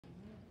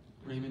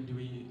Raymond,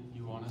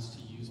 you want us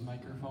to use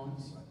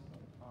microphones?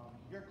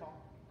 Your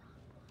call.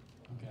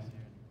 Okay.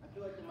 I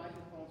feel like the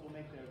microphones will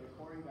make the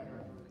recording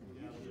better.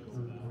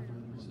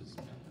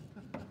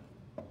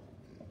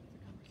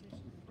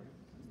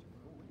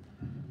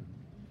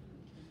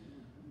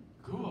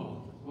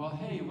 Cool. Well,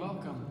 hey,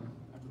 welcome,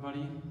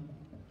 everybody.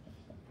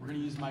 We're going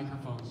to use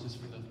microphones just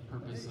for the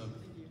purpose of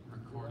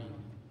recording.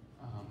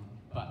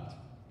 But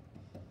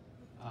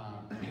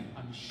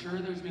I'm sure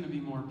there's going to be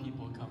more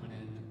people coming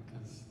in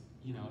because,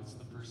 you know, it's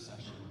the first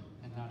session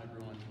and not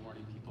everyone's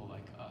morning people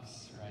like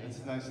us, right?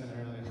 It's nice and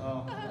early.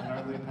 Oh, and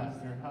our lead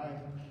pastor. Hi.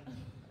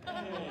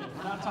 Hey,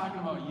 we're not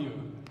talking about you.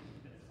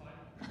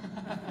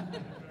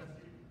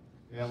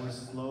 Yeah, we're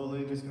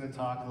slowly just going to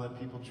talk and let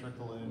people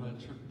trickle in. Let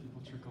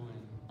people trickle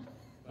in.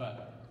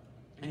 But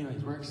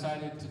anyways, we're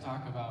excited to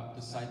talk about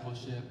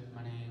discipleship.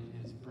 My name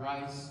is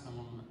Bryce. I'm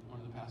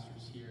one of the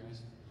pastors here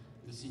as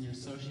the senior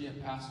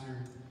associate pastor.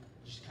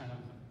 Just kind of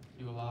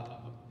do a lot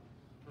of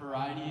a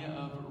variety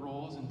of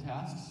roles and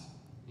tasks.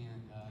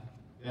 And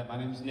yeah, my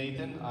name is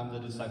Nathan. I'm the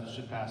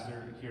discipleship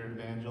pastor here at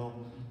Evangel,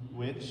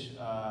 which,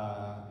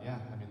 I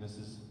mean, this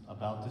is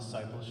about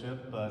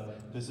discipleship,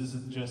 but this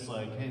isn't just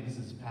like, hey, this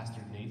is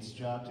Pastor Nate's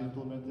job to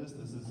implement this.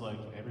 This is like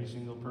every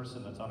single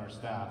person that's on our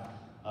staff.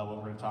 What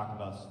we're going to talk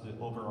about is the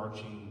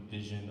overarching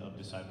vision of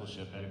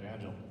discipleship at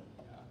Evangel.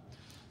 Yeah.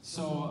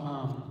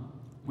 So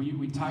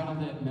we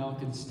titled it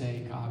Milk and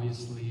Steak,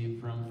 obviously,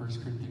 from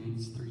 1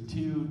 Corinthians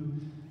 3:2,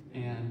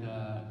 and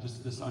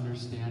just this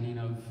understanding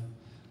of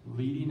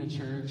leading a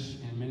church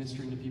and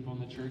ministering to people in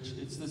the church.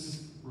 It's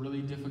this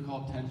really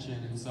difficult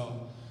tension, and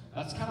so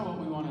that's kind of what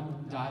we want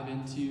to dive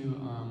into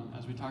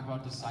as we talk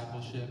about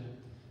discipleship.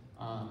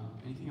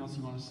 Anything else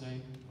you want to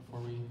say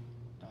before we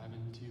dive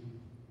into?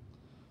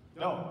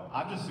 No,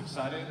 I'm just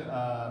excited.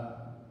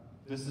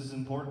 This is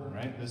important,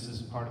 right? This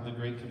is part of the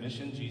Great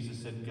Commission. Jesus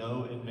said,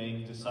 go and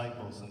make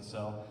disciples. And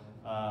so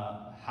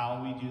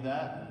how we do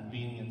that and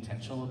being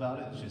intentional about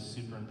it is just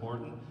super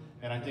important.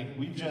 And I think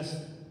we've just,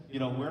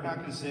 we're not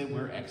going to say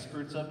we're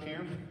experts up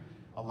here.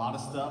 A lot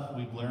of stuff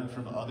we've learned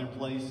from other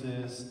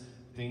places,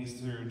 things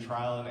through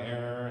trial and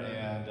error.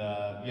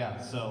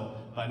 And so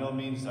by no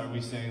means are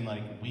we saying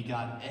like we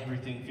got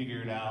everything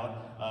figured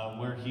out.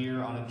 We're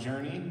here on a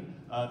journey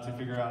to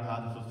figure out how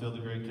to fulfill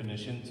the Great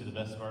Commission to the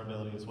best of our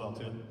ability as well,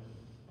 too.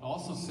 I'll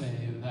also say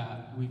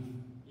that we've,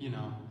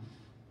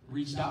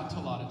 reached out to a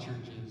lot of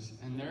churches,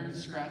 and they're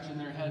scratching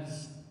their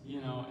heads,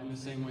 in the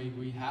same way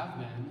we have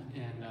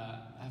been, and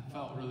I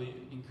felt really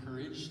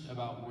encouraged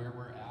about where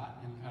we're at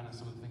and kind of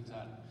some of the things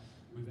that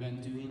we've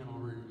been doing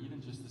over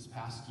even just this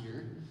past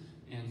year.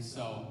 And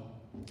so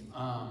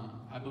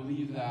I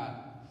believe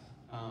that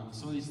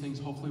some of these things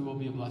hopefully will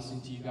be a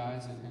blessing to you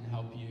guys and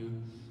help you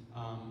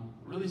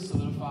really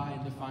solidify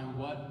and define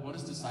what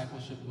does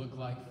discipleship look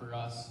like for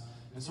us.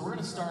 And so we're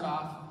going to start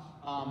off,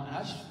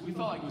 and we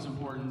felt like it was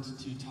important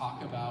to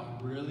talk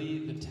about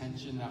really the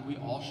tension that we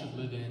all should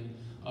live in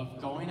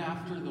of going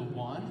after the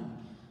one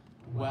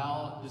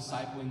while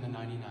discipling the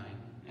 99.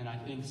 And I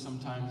think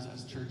sometimes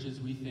as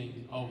churches we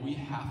think, oh, we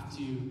have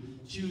to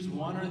choose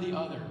one or the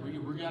other.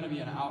 We're going to be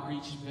an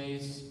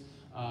outreach-based,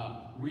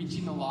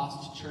 reaching the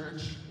lost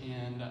church,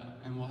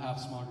 and we'll have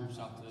small groups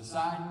off to the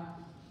side.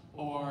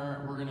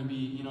 Or we're going to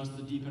be, it's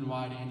the deep and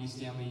wide Andy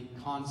Stanley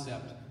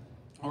concept.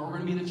 Or we're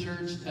going to be the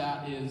church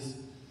that is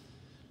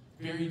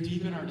very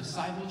deep in our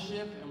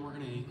discipleship, and we're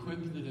going to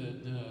equip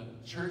the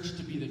church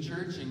to be the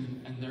church,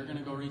 and they're going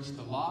to go reach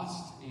the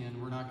lost, and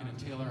we're not going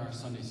to tailor our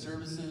Sunday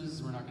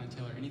services. We're not going to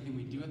tailor anything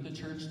we do at the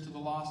church to the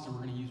lost, and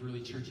we're going to use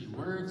really churchy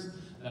words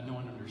that no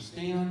one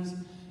understands.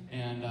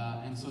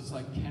 And so it's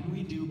like, can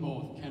we do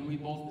both? Can we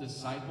both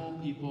disciple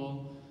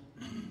people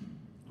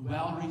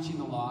while reaching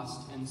the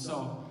lost? And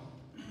so,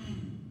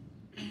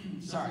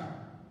 sorry.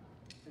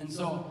 And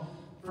so,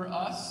 for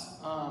us,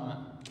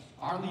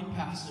 our lead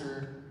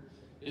pastor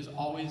is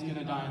always going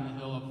to die on the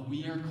hill of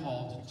we are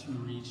called to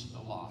reach the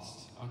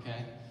lost,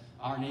 okay?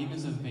 Our name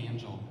is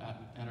Evangel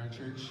at our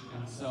church,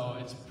 and so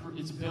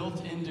it's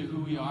built into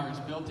who we are. It's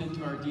built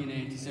into our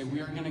DNA to say we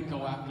are going to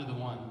go after the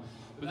one.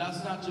 But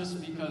that's not just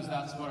because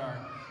that's what our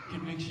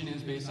conviction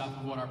is based off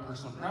of what our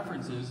personal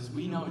preference is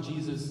we know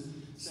Jesus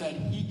said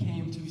he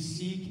came to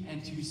seek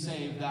and to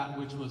save that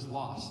which was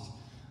lost.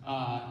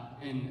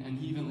 And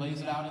he even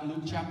lays it out in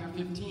Luke chapter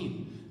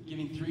 15,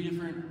 giving 3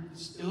 different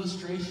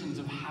illustrations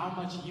of how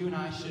much you and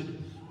I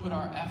should put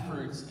our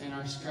efforts and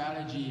our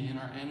strategy and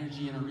our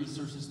energy and our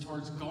resources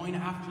towards going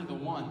after the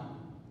one.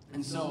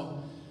 And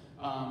so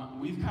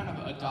we've kind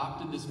of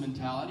adopted this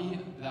mentality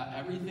that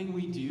everything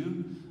we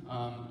do,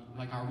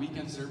 like our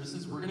weekend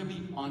services, we're going to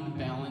be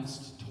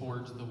unbalanced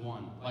towards the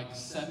one, like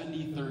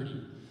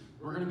 70-30.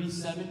 We're going to be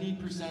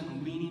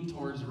 70% leaning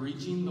towards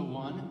reaching the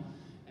one,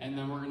 and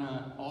then we're going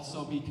to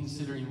also be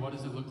considering what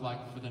does it look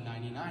like for the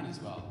 99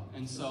 as well.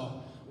 And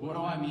so what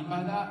do I mean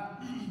by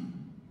that?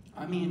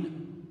 I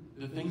mean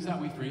the things that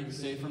we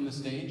say from the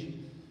stage.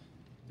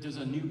 Does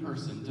a new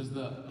person, does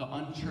the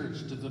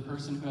unchurched, does the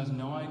person who has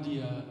no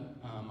idea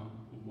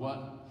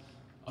what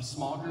a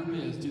small group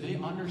is, do they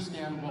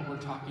understand what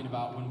we're talking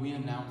about when we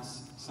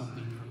announce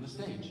something from the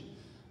stage?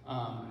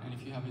 And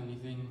if you have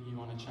anything you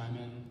want to chime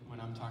in when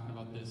I'm talking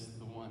about this,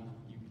 the one,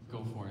 you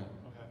go for it.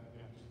 Okay,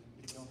 yeah.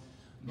 Keep going.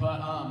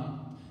 But,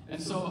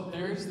 and so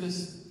there's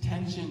this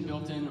tension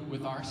built in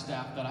with our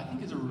staff that I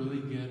think is a really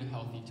good,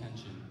 healthy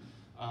tension.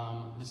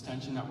 This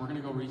tension that we're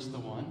going to go reach the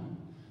one,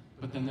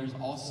 but then there's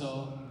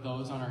also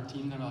those on our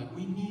team that are like,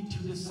 we need to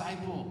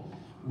disciple.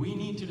 We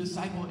need to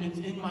disciple. It's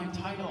in my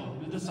title,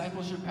 the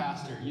discipleship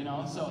pastor, you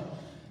know? So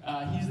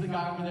he's the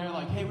guy over there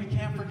like, hey, we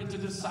can't forget to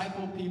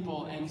disciple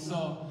people. And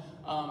so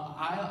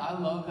I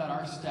love that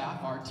our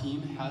staff, our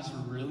team, has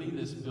really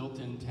this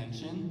built-in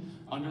tension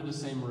under the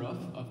same roof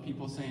of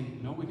people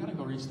saying, no, we got to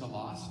go reach the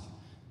lost.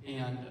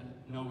 And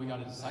no, we got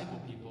to disciple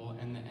people.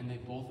 And they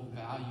both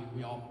value,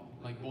 we all,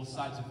 like both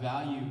sides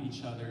value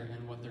each other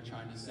and what they're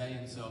trying to say.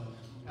 And so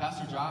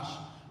Pastor Josh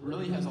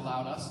really has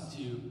allowed us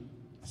to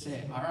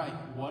say, all right,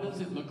 what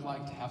does it look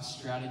like to have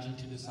strategy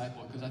to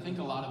disciple? Because I think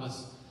a lot of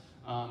us,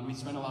 we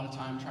spend a lot of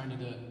time trying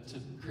to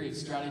create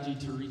strategy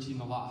to reaching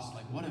the lost.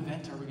 Like, what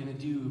event are we going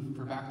to do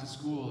for back to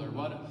school? Or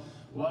what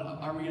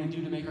are we going to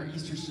do to make our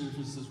Easter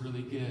services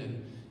really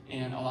good?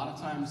 And a lot of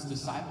times,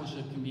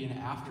 discipleship can be an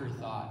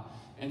afterthought.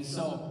 And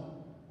so,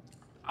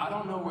 I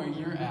don't know where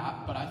you're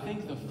at, but I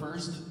think the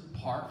first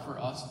part for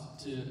us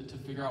to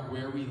figure out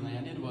where we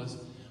landed was,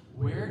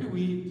 where do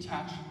we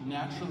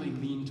naturally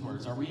lean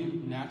towards? Are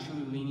we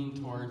naturally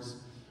leaning towards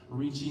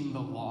reaching the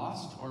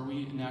lost, or are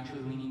we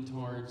naturally leaning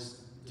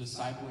towards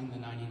discipling the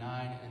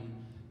 99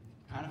 and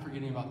kind of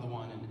forgetting about the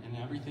one? And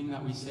everything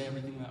that we say,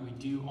 everything that we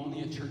do,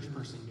 only a church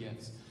person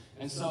gets.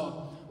 And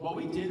so what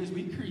we did is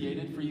we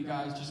created for you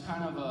guys just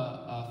kind of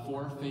a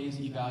 4-phase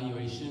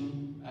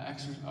evaluation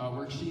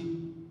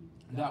worksheet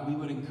that we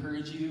would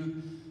encourage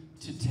you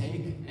to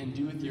take and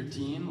do with your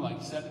team.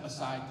 Like, set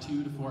aside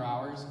 2 to 4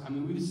 hours. I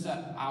mean, we've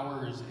set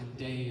hours and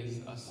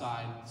days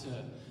aside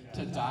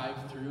to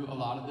dive through a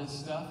lot of this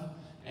stuff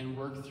and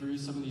work through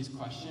some of these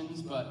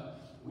questions.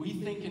 But we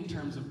think in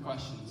terms of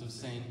questions of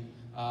saying,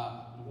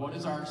 what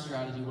is our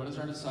strategy? What is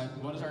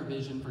our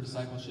vision for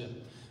discipleship?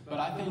 But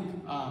I think,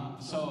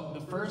 so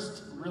the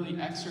first really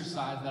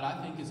exercise that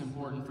I think is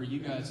important for you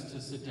guys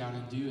to sit down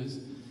and do is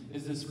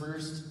this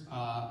first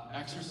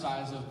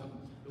exercise of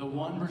the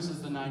 1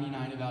 versus the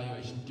 99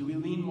 evaluation. Do we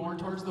lean more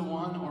towards the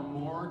 1 or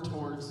more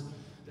towards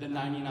the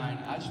 99?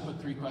 I just put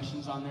 3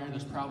 questions on there.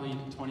 There's probably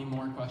 20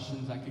 more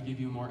questions that could give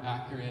you a more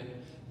accurate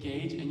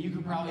gauge, and you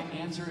could probably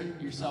answer it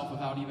yourself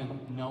without even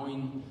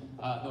knowing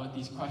what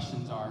these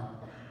questions are.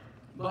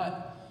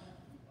 But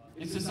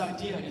it's this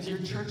idea: is your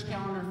church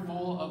calendar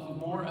full of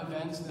more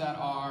events that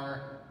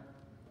are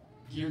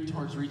geared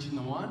towards reaching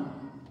the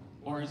 1,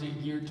 or is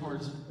it geared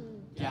towards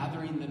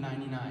gathering the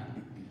 99?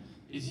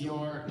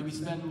 Do we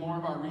spend more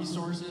of our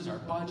resources, our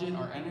budget,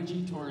 our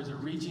energy towards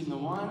reaching the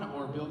 1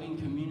 or building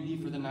community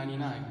for the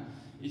 99?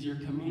 Is your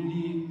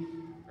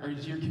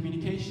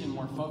communication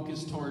more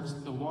focused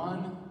towards the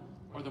 1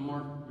 or the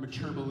more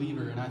mature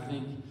believer? And I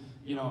think,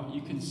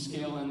 you can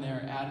scale in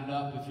there, add it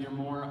up. If you're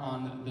more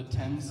on the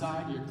 10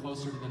 side, you're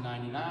closer to the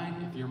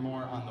 99. If you're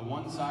more on the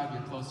 1 side,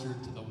 you're closer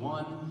to the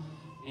 1.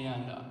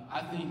 And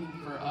I think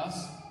for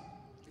us,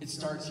 it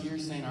starts here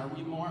saying, are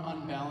we more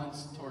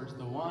unbalanced towards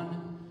the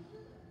 1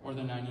 or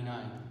the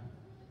 99?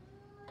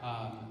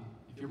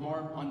 If you're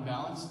more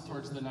unbalanced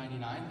towards the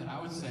 99, then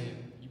I would say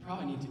you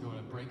probably need to go to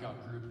a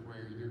breakout group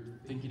where you're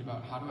thinking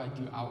about, how do I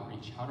do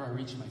outreach? How do I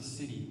reach my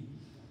city?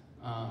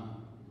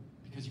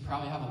 Because you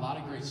probably have a lot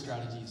of great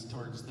strategies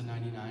towards the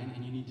 99,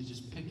 and you need to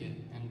just pick it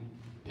and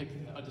pick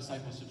a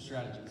discipleship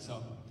strategy.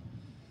 So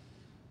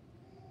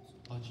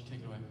I'll let you take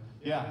it away.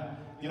 Yeah,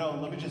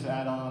 let me just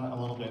add on a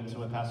little bit to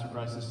what Pastor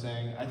Bryce is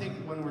saying. I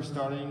think when we're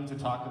starting to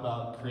talk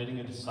about creating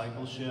a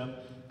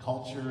discipleship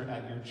culture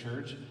at your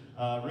church,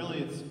 really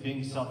it's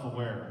being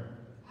self-aware.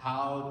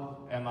 How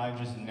am I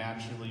just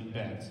naturally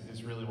bent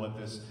is really what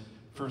this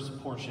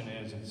first portion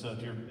is. And so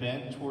if you're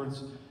bent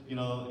towards,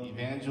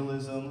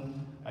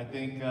 evangelism, I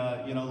think,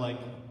 like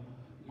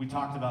we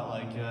talked about,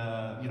 like,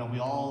 we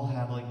all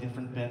have like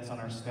different bents on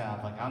our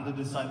staff. Like, I'm the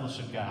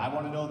discipleship guy. I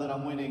want to know that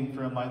I'm winning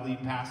from my lead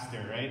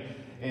pastor, right?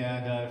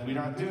 And if we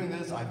aren't doing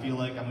this, I feel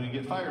like I'm going to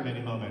get fired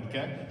any moment,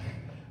 okay?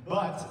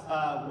 But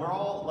we're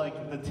all,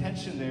 like, the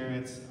tension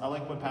there, I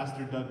like what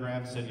Pastor Doug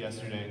Graham said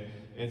yesterday.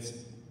 It's,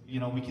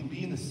 we can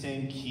be in the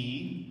same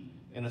key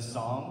in a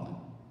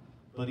song,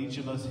 but each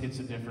of us hits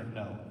a different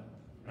note,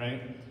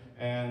 right?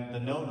 And the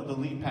note of the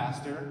lead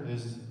pastor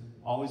is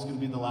always going to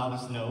be the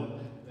loudest note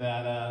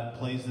that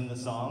plays in the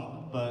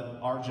song, but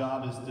our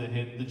job is to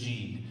hit the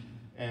G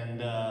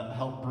and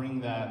help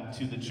bring that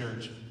to the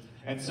church.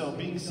 And so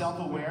being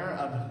self-aware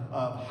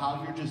of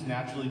how you're just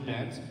naturally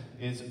bent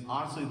is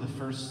honestly the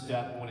first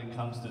step when it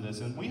comes to this.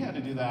 And we had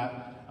to do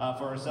that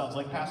for ourselves.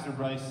 Like Pastor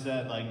Bryce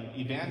said, like,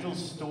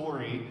 Evangel's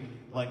story,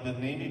 like the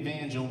name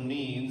Evangel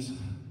means,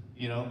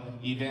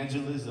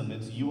 evangelism.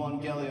 It's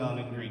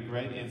euangelion in Greek,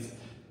 right? It's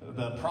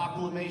the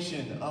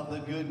proclamation of the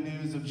good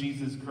news of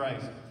Jesus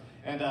Christ.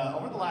 And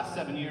over the last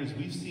 7 years,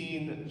 we've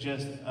seen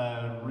just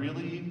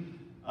really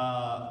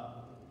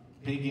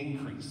big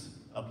increase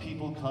of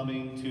people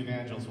coming to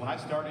Evangels. When I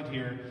started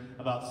here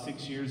about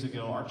 6 years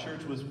ago, our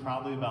church was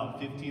probably about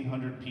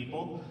 1,500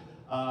 people.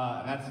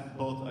 And that's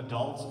both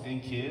adults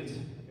and kids.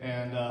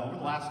 And over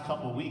the last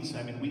couple of weeks,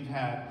 I mean, we've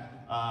had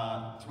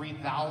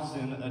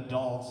 3,000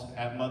 adults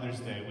at Mother's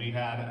Day. We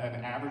had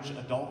an average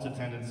adult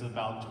attendance of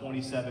about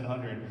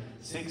 2,700,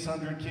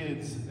 600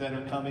 kids that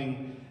are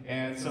coming.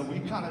 And so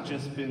we've kind of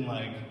just been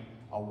like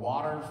a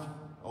water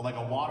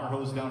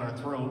hose down our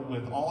throat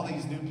with all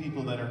these new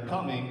people that are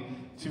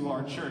coming to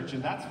our church.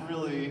 And that's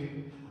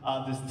really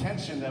this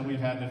tension that we've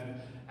had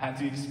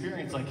to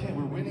experience. Like, hey,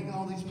 we're winning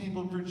all these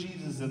people for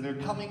Jesus and they're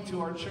coming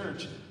to our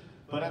church.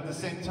 But at the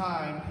same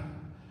time,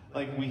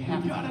 like, we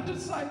gotta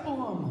disciple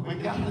them.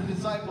 We gotta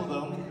disciple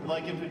them.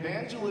 Like, if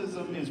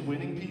evangelism is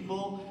winning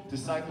people,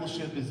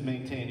 discipleship is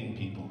maintaining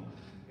people.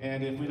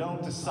 And if we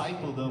don't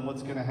disciple them,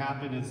 what's going to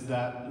happen is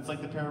that it's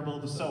like the parable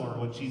of the sower,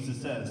 what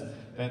Jesus says,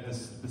 that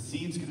the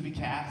seed's going to be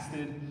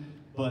casted,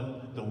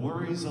 but the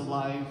worries of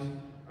life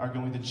are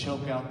going to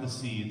choke out the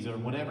seeds, or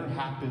whatever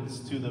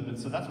happens to them. And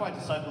so that's why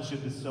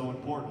discipleship is so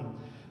important.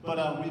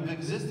 But we've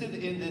existed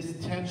in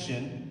this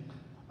tension,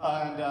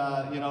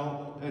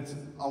 and it's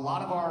a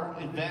lot of our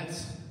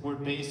events were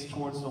based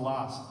towards the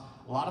lost.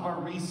 A lot of our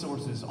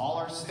resources, all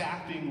our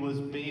staffing was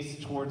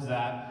based towards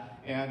that.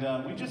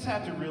 And we just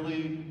had to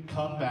really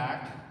come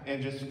back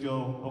and just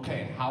go,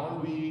 okay, how are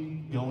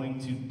we going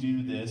to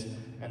do this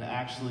and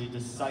actually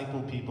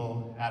disciple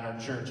people at our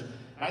church? And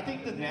I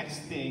think the next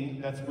thing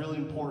that's really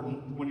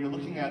important when you're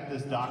looking at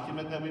this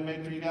document that we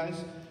made for you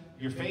guys,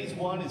 your phase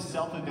 1 is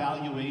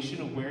self-evaluation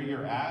of where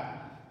you're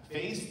at.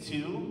 Phase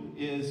 2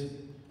 is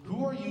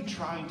who are you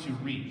trying to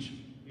reach?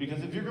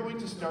 Because if you're going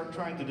to start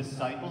trying to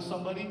disciple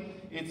somebody,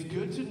 it's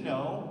good to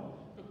know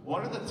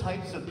what are the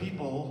types of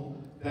people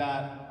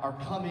that are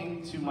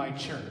coming to my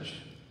church.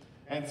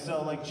 And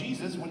so, like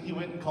Jesus, when he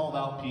went and called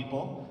out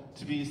people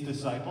to be his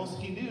disciples,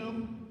 he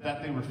knew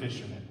that they were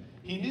fishermen.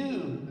 He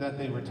knew that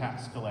they were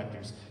tax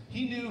collectors.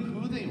 He knew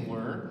who they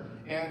were.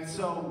 And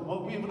so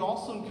what we would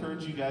also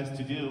encourage you guys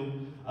to do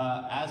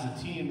as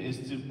a team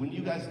is to, when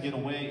you guys get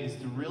away, is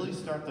to really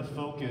start to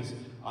focus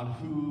on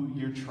who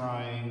you're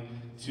trying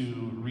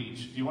to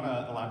reach. Do you want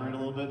to elaborate a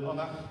little bit on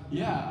that?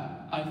 Yeah,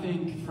 I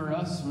think for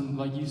us, when,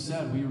 like you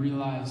said, we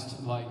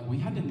realized like we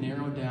had to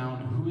narrow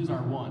down who is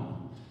our one.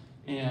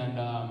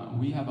 And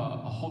we have a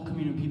whole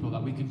community of people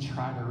that we could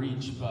try to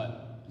reach,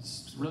 but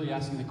it's really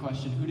asking the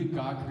question, who did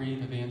God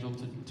create Evangel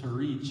to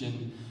reach?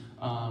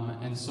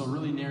 And so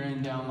really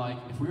narrowing down, like,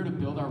 if we were to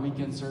build our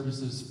weekend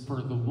services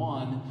for the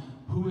one,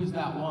 who is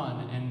that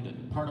one?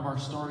 And part of our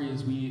story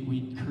is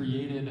we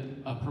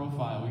created a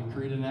profile, we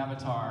created an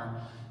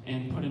avatar,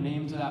 and put a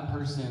name to that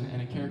person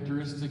and a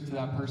characteristic to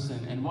that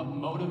person, and what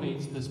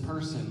motivates this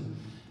person.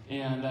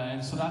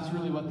 And so that's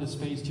really what this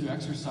phase 2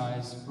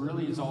 exercise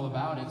really is all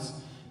about. It's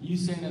you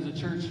saying as a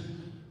church,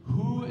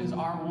 who is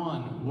our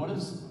one? What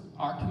does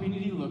our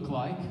community look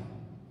like?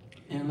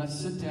 And let's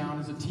sit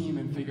down as a team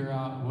and figure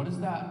out, what is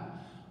that?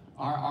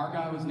 Our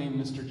guy was named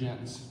Mr.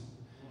 Jens.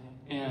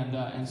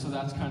 And so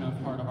that's kind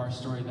of part of our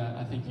story that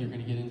I think you're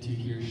going to get into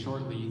here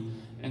shortly.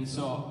 And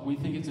so we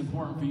think it's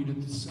important for you to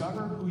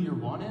discover who your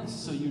one is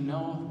so you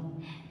know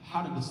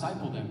how to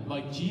disciple them.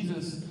 Like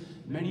Jesus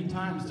many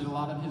times did a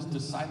lot of his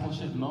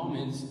discipleship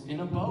moments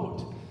in a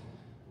boat.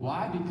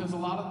 Why? Because a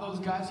lot of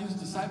those guys he was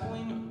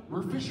discipling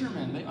were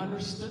fishermen. They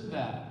understood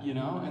that, you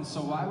know? And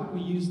so why would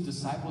we use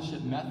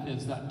discipleship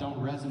methods that don't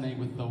resonate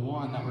with the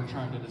one that we're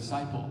trying to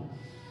disciple?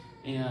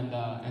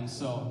 And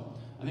so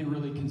I think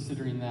really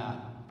considering that,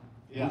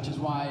 which is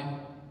why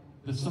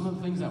some of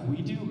the things that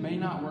we do may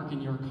not work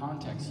in your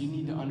context. You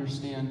need to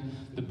understand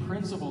the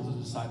principles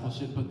of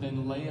discipleship, but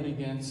then lay it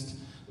against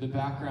the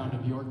background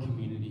of your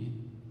community.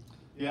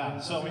 Yeah,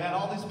 so we had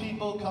all these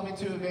people coming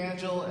to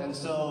Evangel, and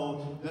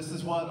so this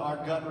is what our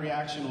gut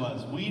reaction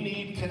was. We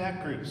need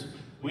connect groups.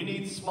 We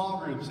need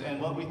small groups.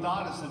 And what we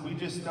thought is that we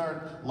just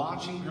start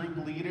launching group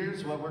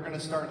leaders, what we're going to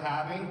start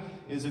having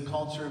is a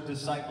culture of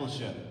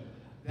discipleship.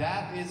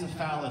 That is a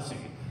fallacy,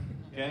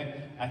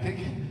 okay? I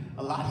think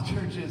a lot of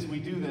churches, we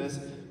do this.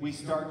 We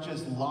start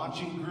just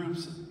launching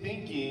groups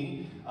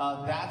thinking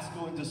that's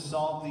going to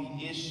solve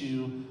the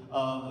issue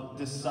of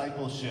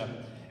discipleship.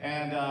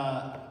 And,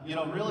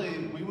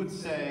 really, we would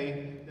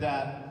say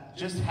that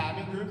just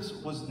having groups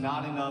was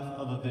not enough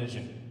of a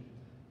vision.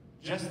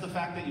 Just the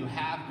fact that you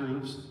have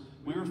groups,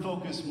 we were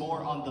focused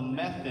more on the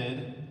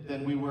method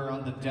than we were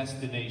on the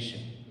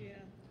destination. Yeah.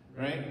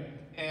 Right?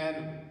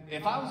 And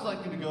if I was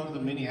like going to go to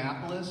the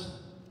Minneapolis,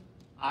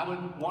 I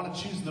would want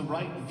to choose the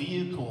right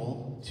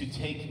vehicle to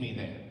take me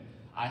there.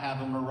 I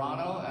have a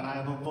Murano and I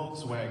have a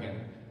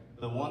Volkswagen.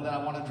 The one that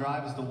I want to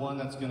drive is the one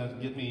that's going to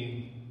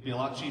be a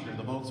lot cheaper,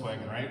 the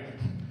Volkswagen, right?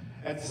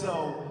 And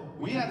so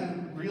we had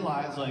to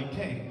realize, like,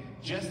 hey,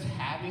 just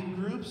having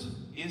groups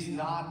is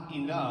not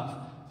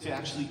enough to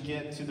actually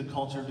get to the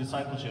culture of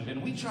discipleship.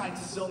 And we tried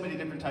so many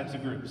different types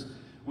of groups.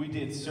 We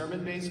did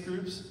sermon-based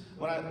groups.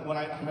 When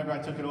I remember I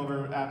took it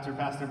over after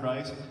Pastor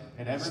Bryce,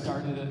 and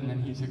Started it and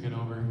then he took it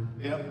over.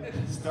 Yep.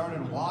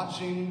 Started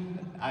watching.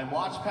 I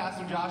watched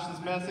Pastor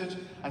Josh's message.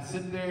 I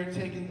sit there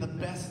taking the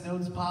best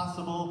notes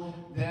possible.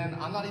 Then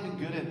I'm not even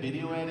good at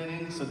video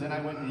editing, so then I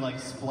went and like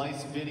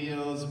spliced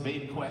videos,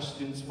 made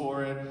questions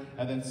for it,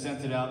 and then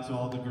sent it out to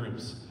all the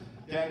groups.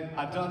 Okay,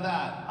 I've done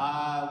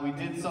that. We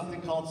did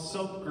something called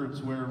soap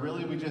groups, where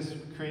really we just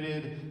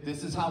created,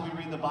 this is how we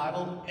read the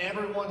Bible.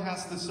 Everyone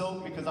has to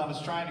soap, because I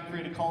was trying to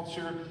create a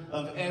culture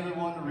of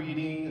everyone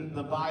reading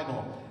the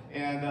Bible.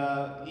 And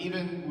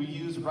even we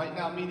use Right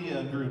Now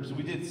Media groups.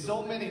 We did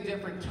so many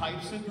different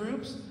types of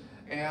groups,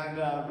 and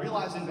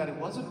realizing that it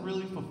wasn't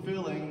really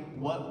fulfilling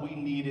what we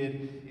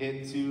needed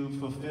it to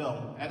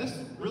fulfill. And this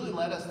really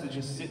led us to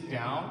just sit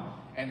down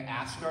and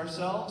ask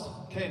ourselves,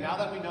 okay, now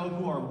that we know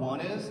who our one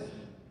is,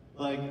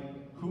 like,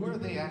 who are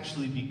they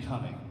actually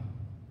becoming?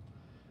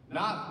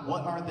 Not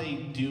what are they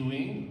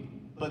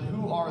doing, but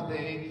who are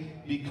they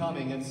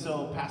becoming? And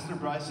so Pastor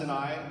Bryce and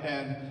I,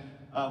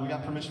 and we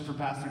got permission for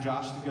Pastor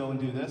Josh to go and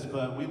do this,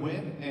 but we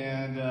went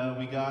and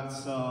we got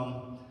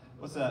some,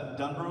 what's that,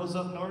 Dunbros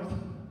up north?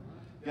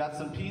 Got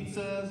some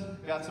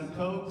pizzas, got some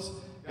Cokes,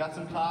 got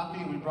some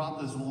coffee, and we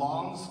brought this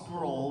long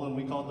scroll, and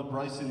we called it the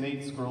Bryce and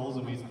Nate scrolls,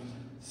 and we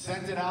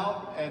sent it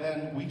out, and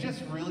then we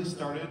just really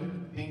started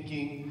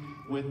thinking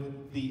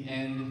with the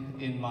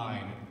end in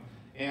mind.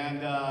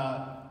 And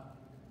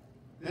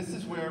this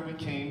is where we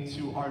came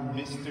to our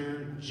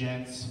Mr.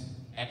 Gents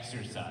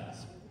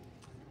exercise.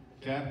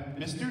 Okay?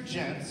 Mr.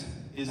 Gents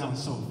is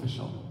Sounds so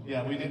official.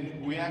 Yeah,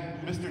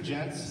 Mr.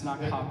 Gents. It's not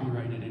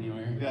copyrighted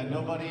anywhere. Yeah,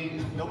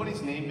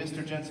 nobody's named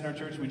Mr. Gents in our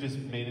church. We just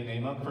made a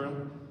name up for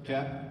him.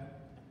 Okay?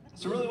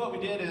 So really what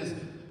we did is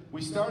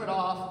we started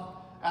off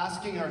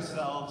asking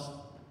ourselves,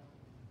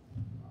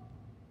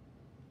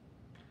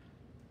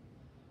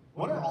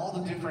 what are all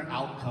the different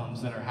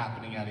outcomes that are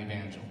happening at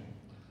Evangel?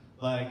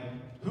 Like,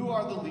 who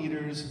are the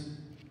leaders?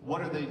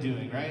 What are they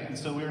doing, right? And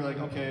so we were like,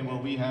 okay,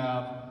 well, we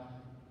have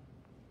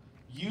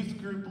youth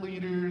group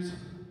leaders,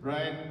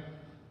 right?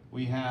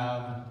 We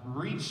have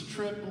reach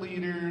trip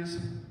leaders,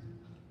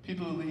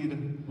 people who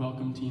lead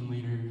Welcome team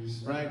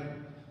leaders. right?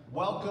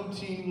 Welcome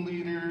team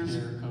leaders.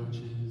 Care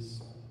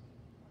coaches.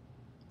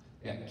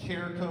 Yeah,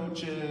 care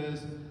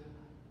coaches,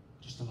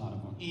 Just a lot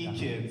of them.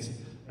 e-kids,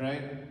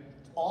 right?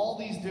 All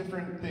these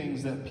different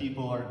things that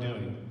people are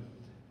doing.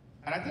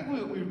 And I think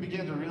what we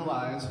began to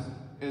realize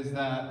is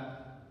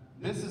that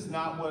this is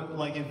not what,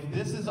 like, if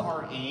this is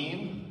our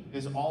aim,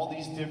 is all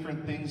these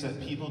different things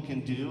that people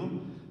can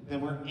do,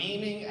 then we're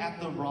aiming at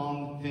the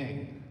wrong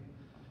thing.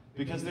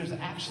 Because there's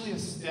actually a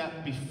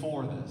step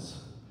before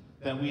this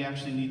that we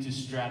actually need to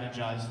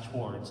strategize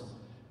towards.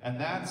 And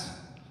that's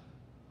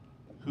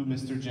who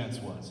Mr. Gents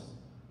was.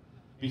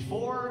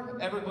 Before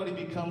everybody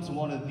becomes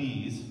one of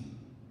these,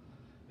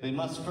 they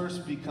must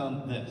first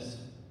become this.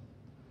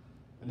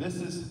 And this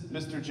is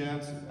Mr.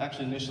 Gents.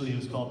 Actually, initially he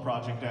was called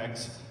Project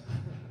X.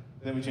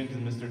 Then we changed it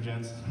to Mr.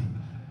 Gents.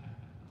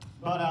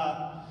 But,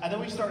 and then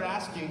we started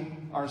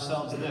asking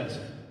ourselves this.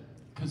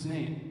 Because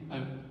Nate,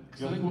 I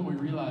think what we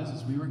realized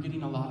is we were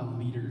getting a lot of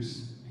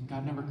leaders, and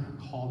God never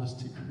called us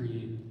to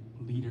create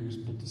leaders,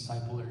 but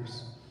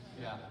disciplers.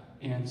 Yeah.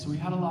 And so we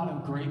had a lot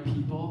of great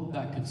people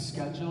that could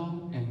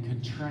schedule and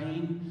could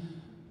train,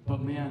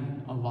 but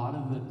man, a lot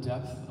of the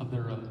depth of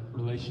their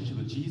relationship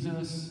with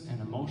Jesus and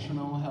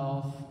emotional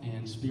health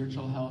and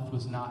spiritual health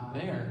was not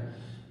there.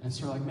 And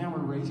so we're like, man, we're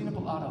raising up a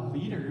lot of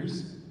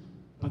leaders,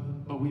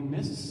 but we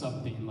missed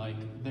something, like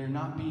they're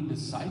not being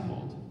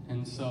discipled.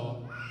 And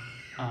so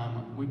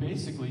we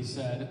basically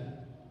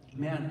said,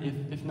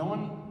 man, if no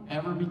one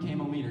ever became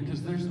a leader,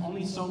 because there's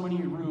only so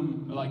many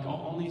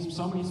only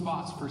so many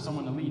spots for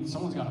someone to lead.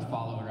 Someone's got to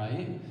follow,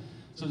 right?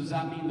 So does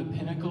that mean the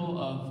pinnacle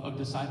of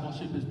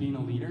discipleship is being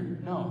a leader?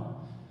 No.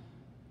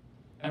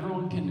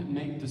 Everyone can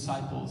make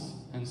disciples.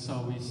 And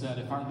so we said,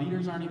 if our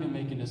leaders aren't even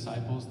making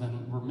disciples,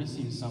 then we're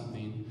missing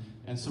something.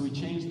 And so we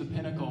changed the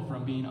pinnacle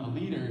from being a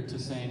leader to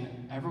saying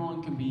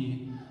everyone can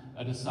be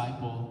a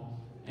disciple,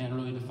 and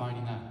really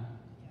defining that.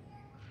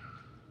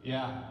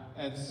 Yeah,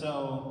 and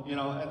so,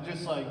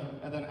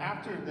 and then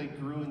after they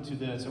grew into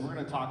this, and we're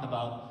going to talk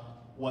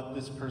about what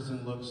this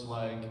person looks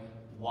like,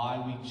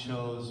 why we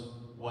chose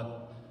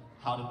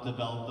how to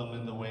develop them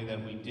in the way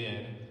that we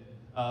did.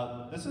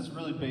 This is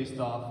really based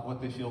off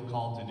what they feel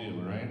called to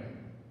do, right?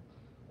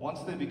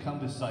 Once they become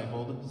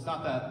discipled, it's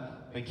not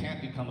that they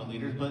can't become a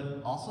leader,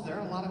 but also there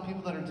are a lot of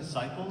people that are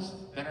disciples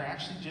that are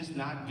actually just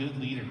not good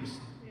leaders.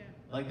 Yeah.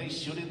 Like, they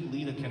shouldn't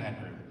lead a connect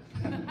group.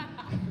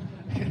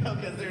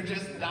 Because they're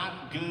just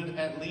not good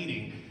at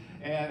leading.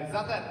 And it's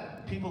not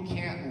that people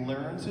can't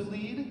learn to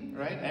lead,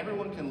 right?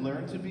 Everyone can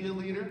learn to be a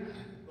leader,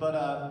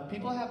 but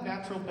people have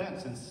natural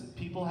bents, and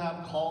people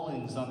have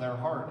callings on their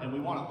heart, and we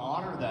want to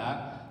honor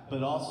that,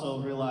 but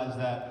also realize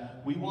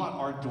that we want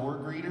our door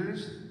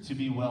greeters to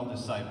be well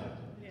discipled.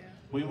 Yeah.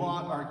 We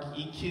want our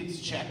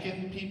e-kids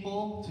check-in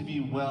people to be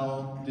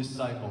well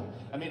discipled.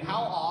 I mean,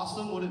 how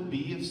awesome would it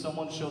be if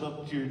someone showed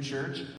up to your church